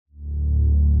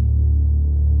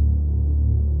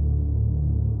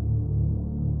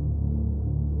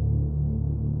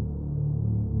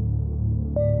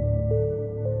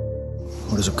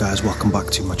What is up guys, welcome back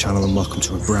to my channel and welcome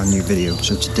to a brand new video.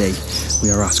 So today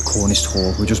we are at Cornist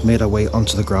Hall. We just made our way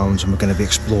onto the grounds and we're going to be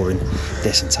exploring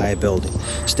this entire building.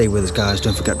 Stay with us guys,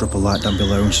 don't forget to drop a like down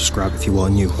below and subscribe if you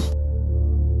are new.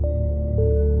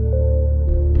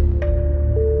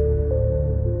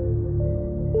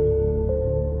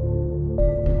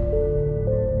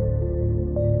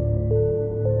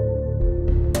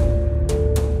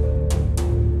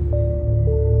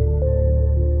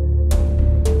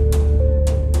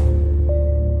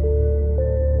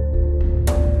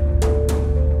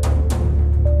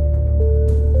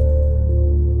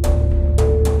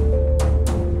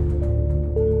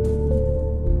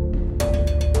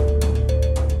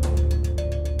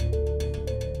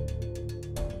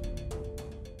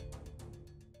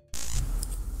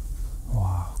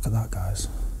 Look at that, guys.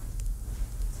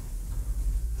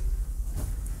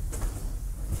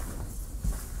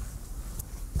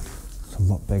 It's a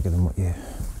lot bigger than what you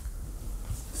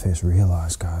first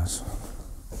realise, guys.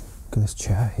 Look at this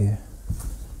chair here.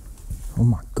 Oh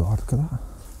my god, look at that.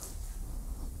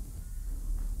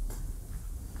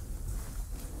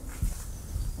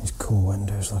 These cool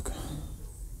windows, look.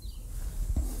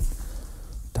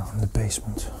 Down in the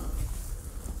basement.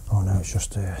 Oh no, it's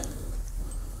just a...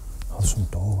 Oh, there's some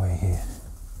doorway here.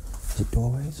 Is it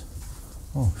doorways?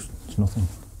 Oh, it's nothing.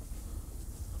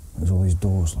 There's all these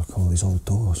doors, like all these old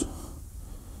doors.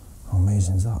 How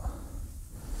amazing is that?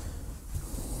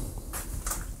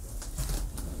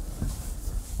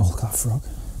 Oh, look at that frog.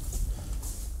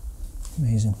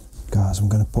 Amazing. Guys, I'm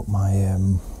going to put my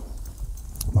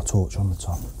my torch on the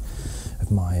top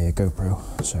of my GoPro,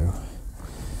 so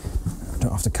I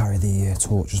don't have to carry the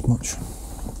torch as much.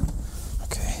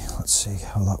 Let's see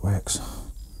how that works.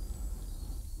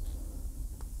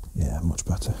 Yeah, much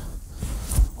better.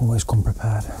 Always come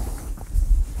prepared.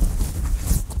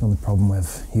 The only problem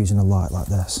with using a light like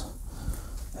this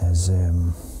is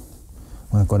when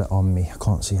I've got it on me, I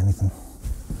can't see anything.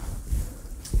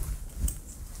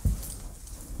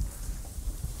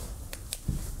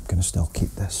 I'm gonna still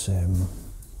keep this,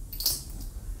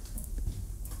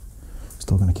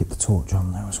 still gonna keep the torch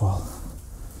on there as well.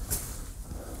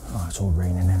 Oh, it's all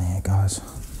raining in here, guys.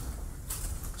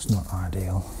 It's not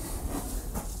ideal.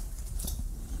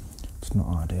 It's not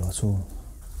ideal at all.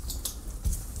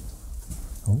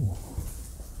 Oh,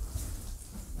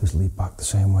 just lead back the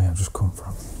same way I've just come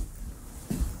from.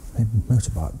 Maybe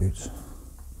motorbike boots.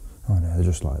 Oh no, they're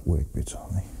just like work boots,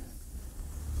 aren't they?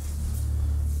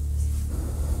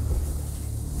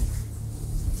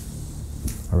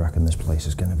 I reckon this place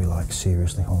is going to be like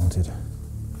seriously haunted.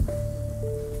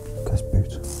 This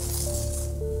boot.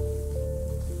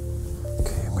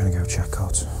 Okay, I'm gonna go check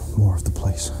out more of the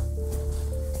place.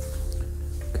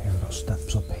 Okay, we've got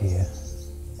steps up here.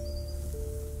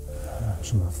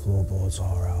 Some of the floorboards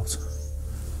are out.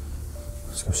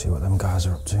 Let's go see what them guys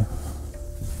are up to.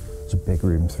 There's a big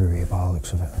room through here by the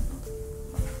looks of it.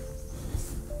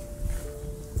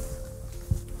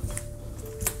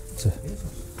 It's a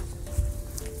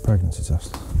pregnancy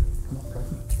test. Not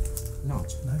pregnant.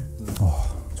 Not, no. Oh.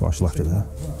 So I just left it there.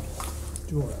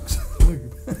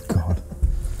 Urbex. God.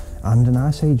 And an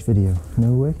Ice Age video.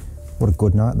 No way. What a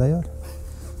good night they had.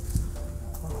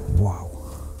 Wow.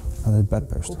 And the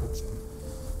bedpost.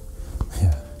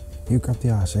 Yeah. You grab the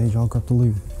Ice Age, I'll grab the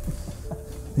loot.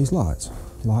 These lights.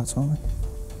 Lights, aren't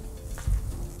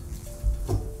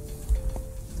they?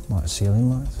 Like ceiling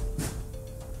lights.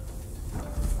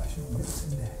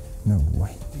 No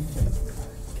way.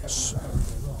 So,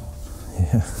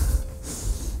 yeah.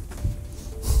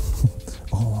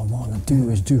 All I want to do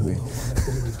is do it. It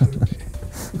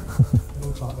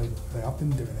looks like they have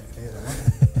been doing it here,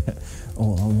 haven't they?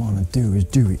 All I want to do is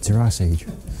do it to Ice Age.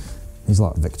 These are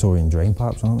like Victorian drain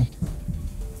pipes, aren't they?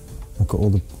 Look at all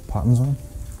the patterns on them.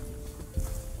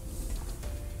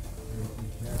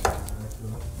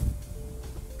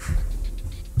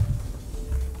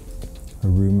 A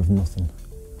room of nothing.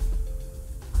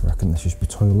 I reckon this used to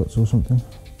be toilets or something.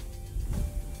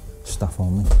 Staff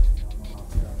only.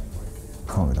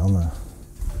 Can't go down there.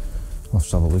 I'll have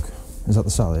to have a look. Is that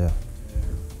the cellar? Yeah.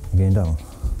 You going down?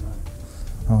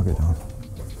 I'll go down.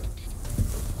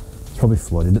 It's probably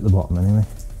flooded at the bottom anyway.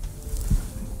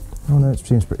 Oh no, it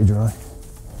seems pretty dry.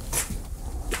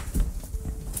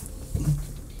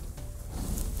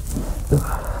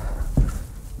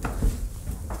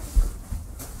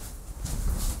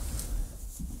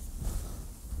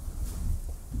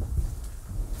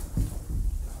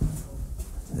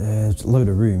 There's a load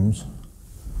of rooms.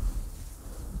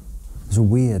 There's a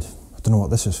weird, I don't know what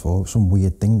this is for, some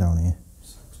weird thing down here.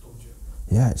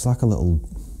 Yeah, it's like a little,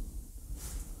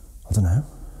 I don't know,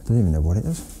 I don't even know what it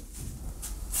is.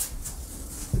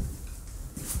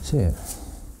 See it?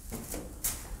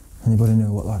 Anybody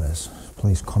know what that is?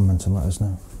 Please comment and let us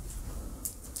know.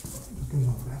 It goes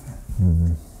on forever.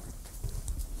 Mm.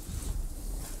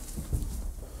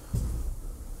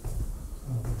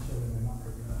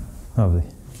 Have they?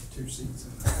 2 seats.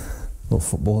 Little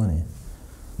football in here.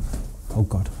 Oh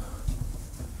God.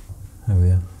 There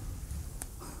we are.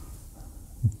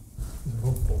 There's a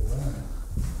rug ball there.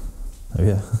 Oh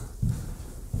yeah.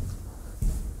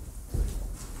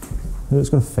 It's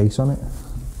got a face on it.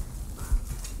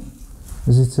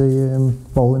 Is it a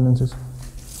bowling, isn't it?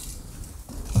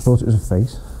 I thought it was a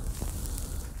face.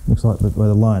 Looks like where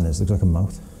the line is, looks like a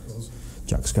mouth.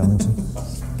 Jack Skellington.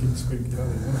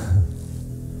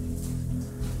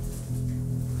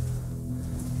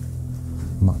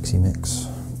 Maxi Mix,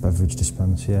 beverage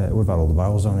dispense. Yeah, it would have had all the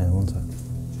barrels on here, wouldn't it?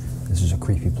 This is a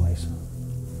creepy place.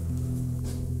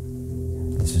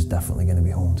 This is definitely going to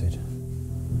be haunted.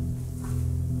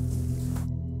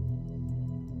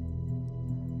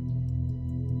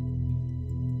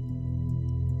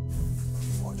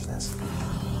 Watch this.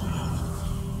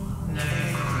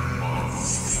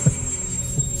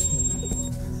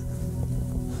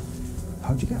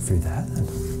 How'd you get through there then?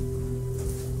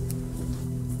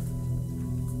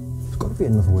 There's got to be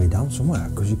another way down somewhere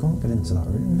because you can't get into that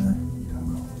room there.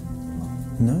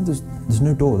 No, there's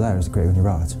no door there, is there, when you're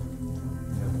right?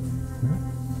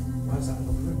 Where's that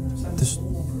little room?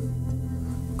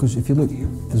 Because if you look,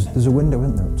 there's a window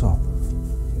in there up top.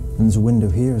 And there's a window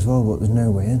here as well, but there's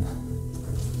no way in.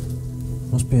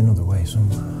 Must be another way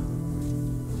somewhere.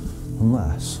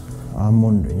 Unless, I'm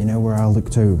wondering, you know where I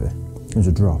looked over? There's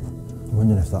a drop. I'm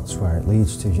wondering if that's where it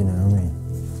leads to, you know what I mean?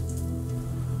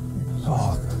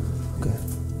 Oh, look at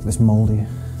this mould here.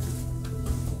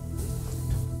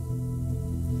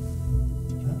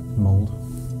 Mould.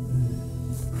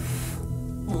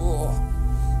 Oh,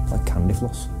 like candy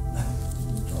floss.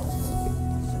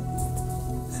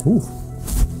 Ooh.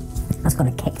 That's got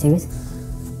a kick to it.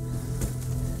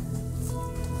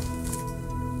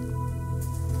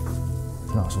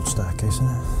 Nice old staircase, isn't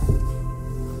it?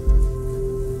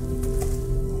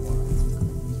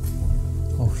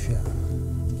 Oh shit.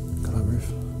 Look at that roof.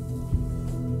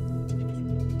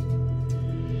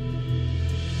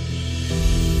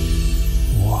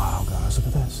 Wow, guys, look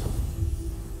at this.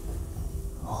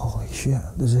 Holy shit,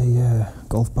 there's a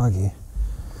golf bag here.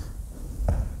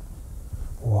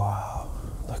 Wow,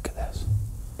 look at this.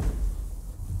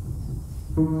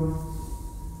 You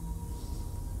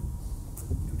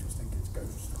just think it's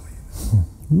ghosts, don't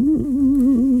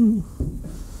you?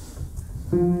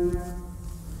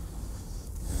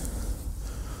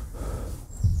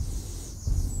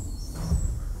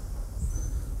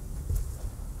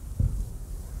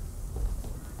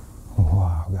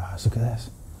 Wow, guys, look at this.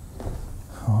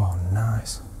 Oh,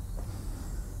 nice.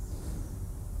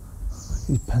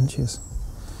 These benches.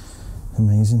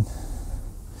 Amazing.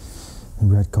 The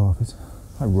red carpet.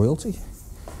 Like royalty.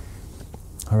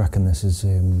 I reckon this is,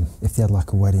 if they had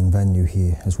like a wedding venue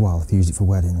here as well, if they used it for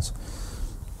weddings,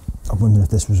 I wonder if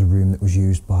this was a room that was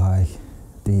used by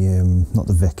the, not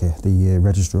the vicar, the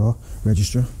registrar,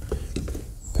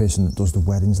 person that does the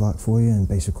weddings like for you, and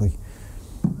basically,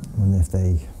 I wonder if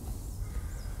they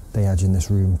had you in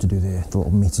this room to do the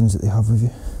little meetings that they have with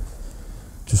you.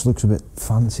 Just looks a bit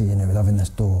fancy, you know, with having this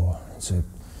door. It's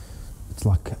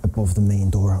like above the main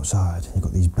door outside. You've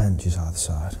got these benches either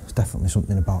side. There's definitely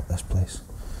something about this place.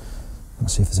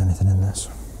 Let's see if there's anything in this.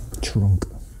 Trunk.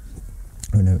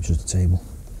 Oh no, it's just a table.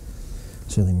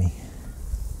 Silly me.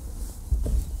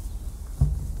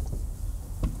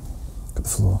 Look at the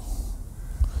floor.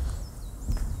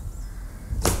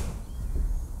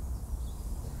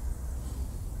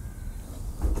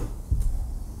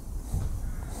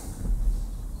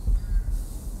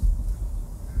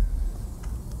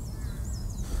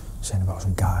 Saying about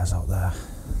some guys out there.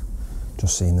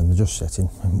 Just seen them, they're just sitting,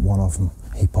 and one of them,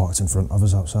 he parked in front of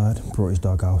us outside, brought his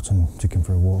dog out and took him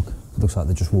for a walk. Looks like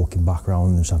they're just walking back around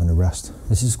and just having a rest.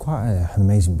 This is quite an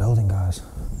amazing building, guys.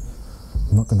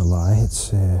 I'm not gonna lie, it's,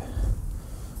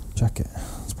 check it,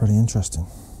 it's pretty interesting.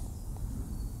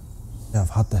 Yeah,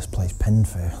 I've had this place pinned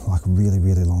for like a really,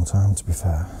 really long time, to be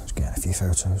fair. Just getting a few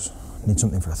photos. Need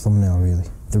something for a thumbnail, really.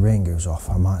 If the rain goes off,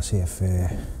 I might see if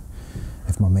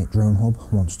my mate Drone Hub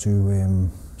wants to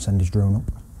send his drone up.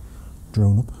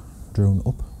 Drone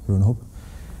Hub.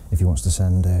 If he wants to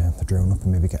send the drone up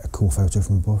and maybe get a cool photo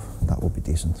from above, that would be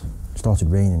decent. It started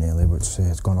raining earlier, but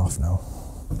it's gone off now.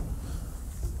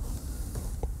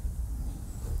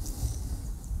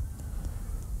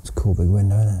 It's a cool big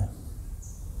window, isn't it?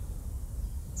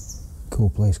 Cool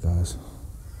place, guys.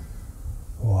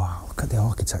 Wow, look at the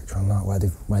architecture on that, where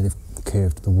they've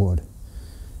curved the wood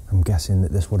I'm guessing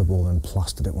that this would have all been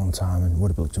plastered at one time and would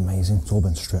have looked amazing. It's all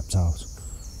been stripped out.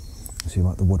 See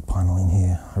like the wood panelling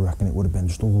here, I reckon it would have been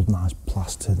just all nice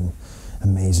plastered and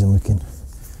amazing looking.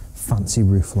 Fancy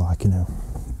roof like, you know.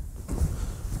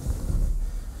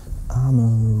 I'm a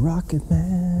rocket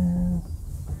man.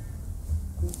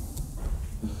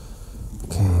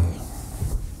 Okay.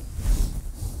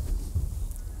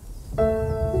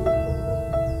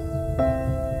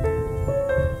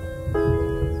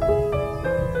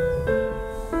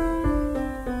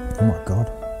 Oh my God.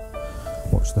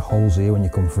 Watch the holes here when you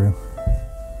come through.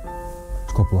 There's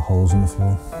a couple of holes in the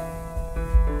floor.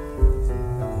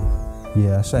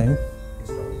 Yeah, same.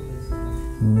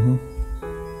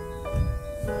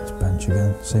 This bench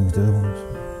again, same as the other ones.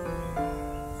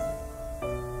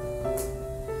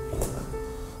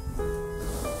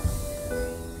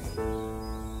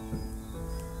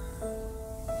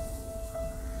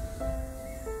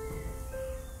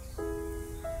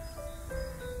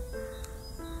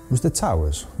 Was there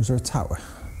towers? Was there a tower?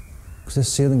 Because the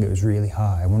ceiling, it was really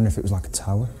high. I wonder if it was like a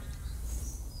tower.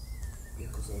 Yeah,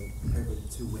 because there were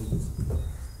two wings.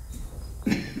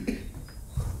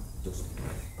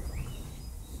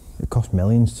 It cost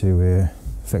millions to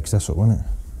fix this up, wouldn't it?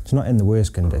 It's not in the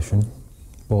worst condition,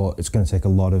 but it's going to take a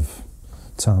lot of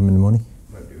time and money.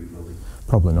 Won't do it, will they?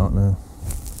 Probably not, no. I'll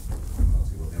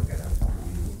see what they'll get out of it.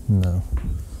 No.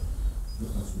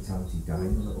 Hospitality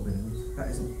dying a little bit. That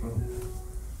isn't wrong.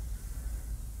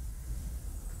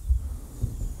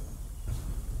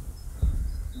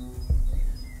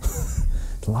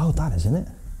 It's loud, that, isn't it?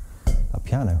 That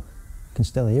piano. You can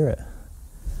still hear it.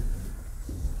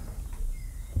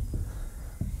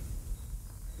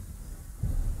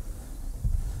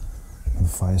 And the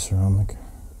fire ceramic.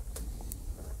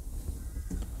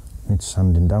 Needs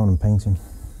sanding down and painting.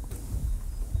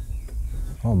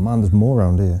 Oh man, there's more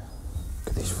around here. Look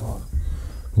at these floors.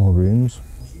 More rooms.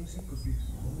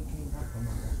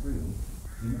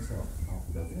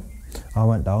 I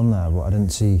went down there, but I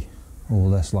didn't see all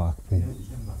this like. When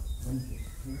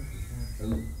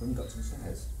you got to the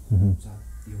stairs, was that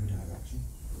the other direction?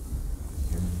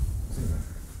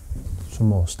 Some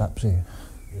more steps here.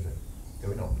 Is it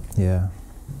going on? Yeah.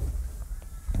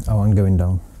 Oh, I'm going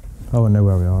down. Oh, I know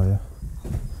where we are, yeah.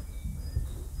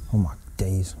 Oh my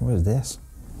days, what is this?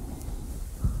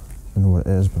 Don't know what it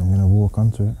is, but I'm going to walk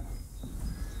onto it.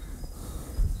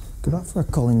 Good up for a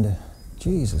colander.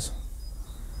 Jesus.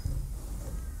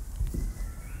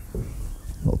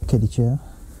 Little kiddie chair.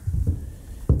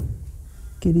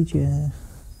 Kiddie chair.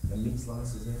 And meat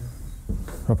slices here.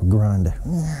 Proper grinder.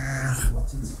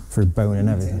 Through bone and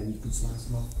And everything. you could slice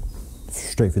them off.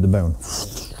 Straight through the bone.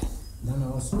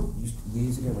 No,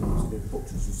 years ago when I used to go to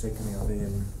butchers, you say, can I have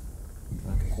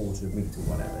like a quarter of meat or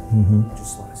whatever? You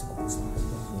just slice a couple of slices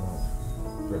off.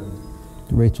 Brilliant.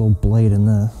 The great old blade in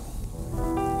there.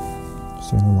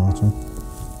 Seen a lot of.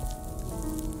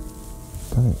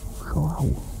 Got it. Wow.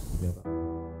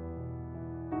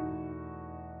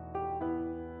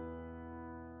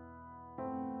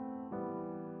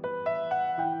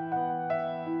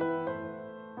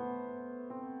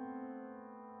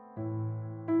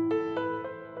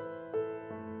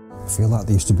 I feel like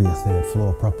there used to be a third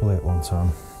floor properly at one time.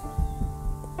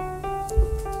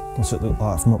 What's it look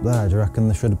like from up there? Do you reckon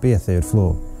there should be a third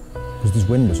floor? Because there's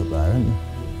windows up there, aren't there?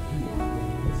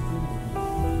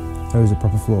 Oh, is it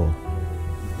proper floor?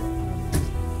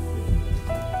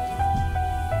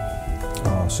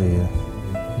 Oh, I see you.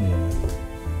 Yeah.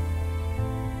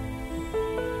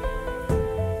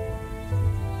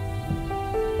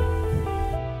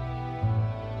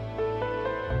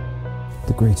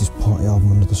 The greatest party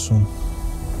album under the sun.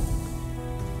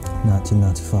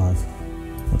 1995.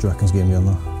 What do you reckon's going to be on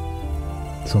that?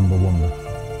 Trumbo Wonder.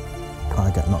 I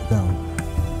Get Knocked Down.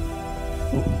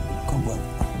 Ooh, cobweb.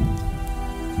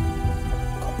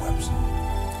 Cobwebs.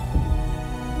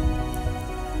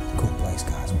 Good place,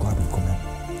 guys. I'm glad we've come in.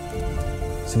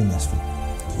 Seen this for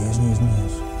years and years and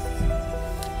years.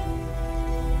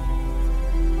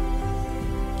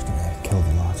 Just gonna kill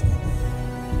the light again.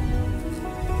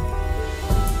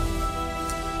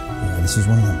 Yeah, this is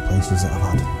one of them places that I've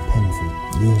had pinned for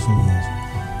years and years.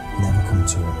 Never come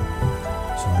to it.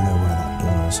 So I know where that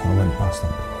door is. I went past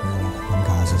that door. Them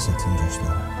guys are sitting just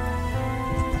there.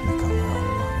 Just put my camera on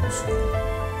and that was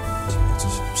it's a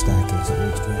staircase that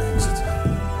leads to an exit.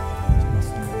 There's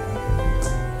nothing going on.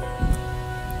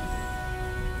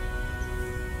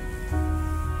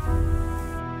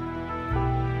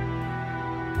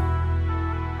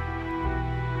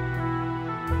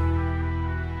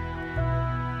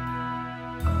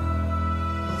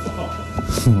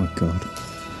 Oh my god.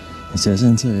 It says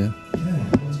into here. Yeah,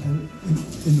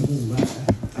 in the wall there.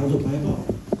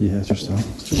 Yeah, just that.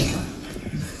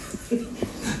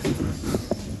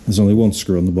 There's only one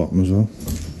screw on the bottom as well.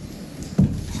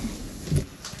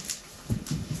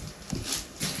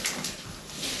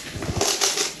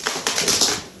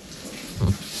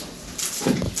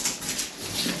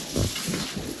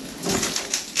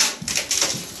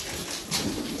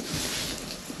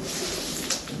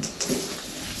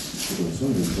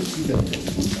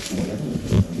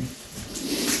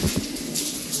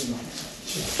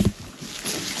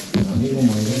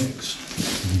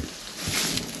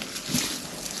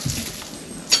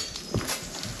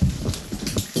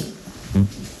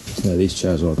 Yeah, these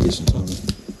chairs are decent, aren't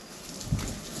they?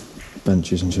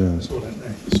 Benches and chairs.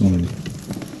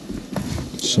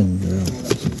 Some, yeah.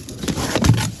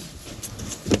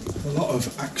 A lot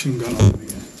of action going on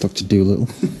here. Dr. Doolittle.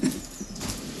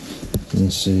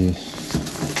 Let's see.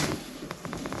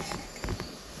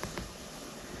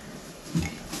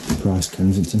 Price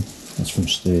Kensington. That's from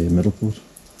Middleport.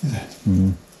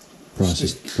 Is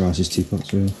it? Price's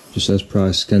teapots, yeah. Just says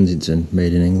Price Kensington,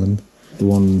 made in England. The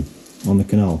one on the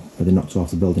canal where they knocked half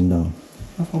the building down.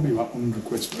 That's probably about 100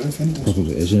 quid's worth, isn't it?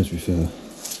 Probably is, isn't it, to be fair?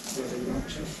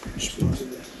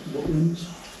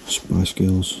 Spice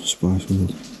Girls, Spice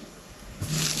World.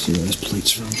 See where this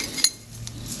plate's from.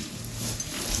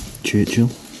 Churchill.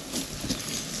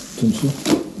 Tunstall.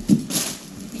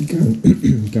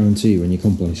 Guarantee when you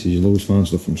come places you'll always find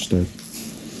stuff from Stoke.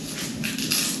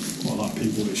 Well, like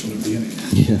people that shouldn't be in it.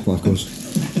 Yeah, like us.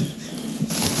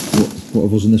 What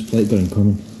have us in this plate got in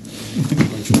common?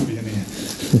 They shouldn't be in here.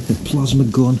 Plasma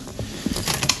gun.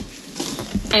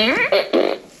 Hang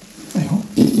on.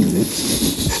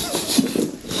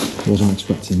 Wasn't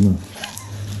expecting that.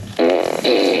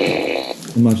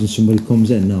 Imagine somebody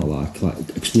comes in now, like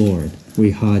exploring.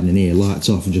 We're hiding in here, lights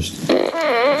off, and just. Not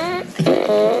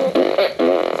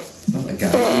a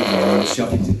guy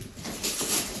shopping.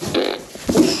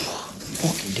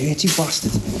 Fucking dirty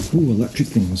bastard. Ooh, electric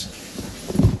things.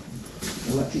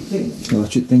 Electric things?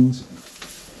 Electric things.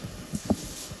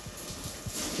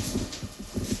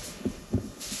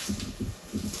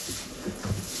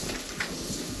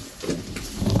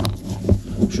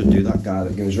 Should do that guy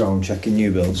that goes around checking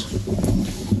new builds.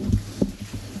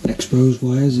 Exposed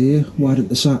wires here. Why didn't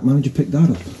the site manager pick that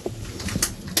up?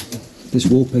 This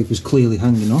wallpaper's clearly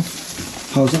hanging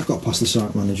off. How's that got past the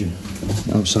site manager?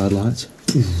 Outside lights.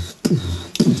 It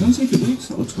doesn't see if it looks.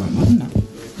 That looks quite mad, doesn't it?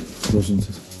 Doesn't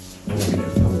it?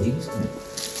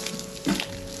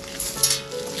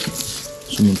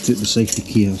 Someone took the safety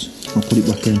key out. I'll put it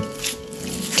back in.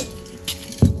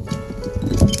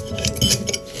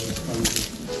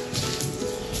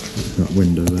 That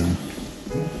window there.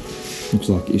 Looks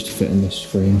like it used to fit in this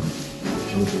frame.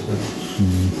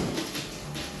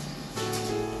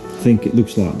 I think it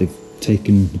looks like they've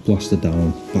taken the plaster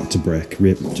down, back to brick,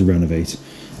 to renovate.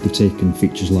 They've taken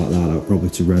features like that out probably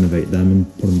to renovate them and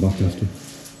put them back after.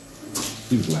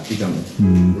 You've left it, don't you?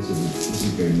 This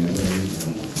is going nowhere.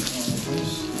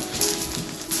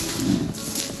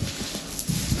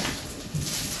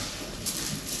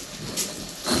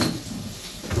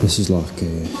 This is like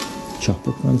a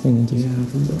chapel kind of thing, isn't it? Yeah, I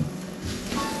think so.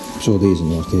 Saw these in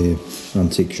like a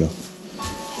antique shop.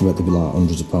 I bet they'd be like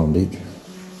hundreds of £100 each.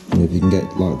 And if you can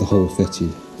get like the whole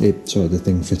fitted, the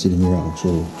thing fitted in your house,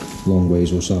 or long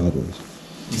ways or sideways,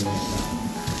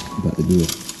 I bet they'd be a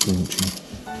fortune.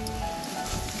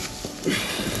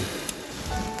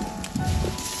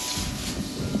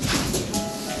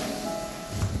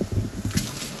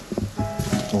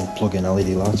 Or plug-in LED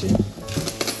lights here.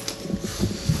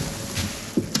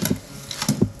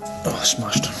 Oh,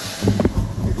 smashed.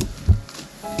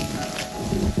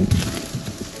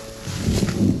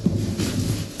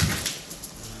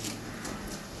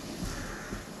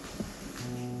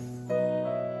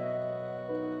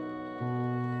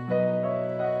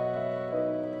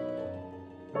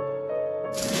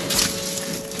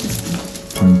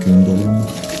 Pine cone dollar.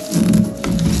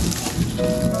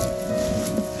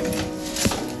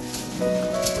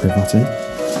 Privati.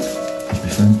 Must be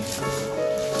French.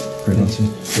 Privati.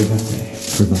 Privati.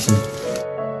 Privati.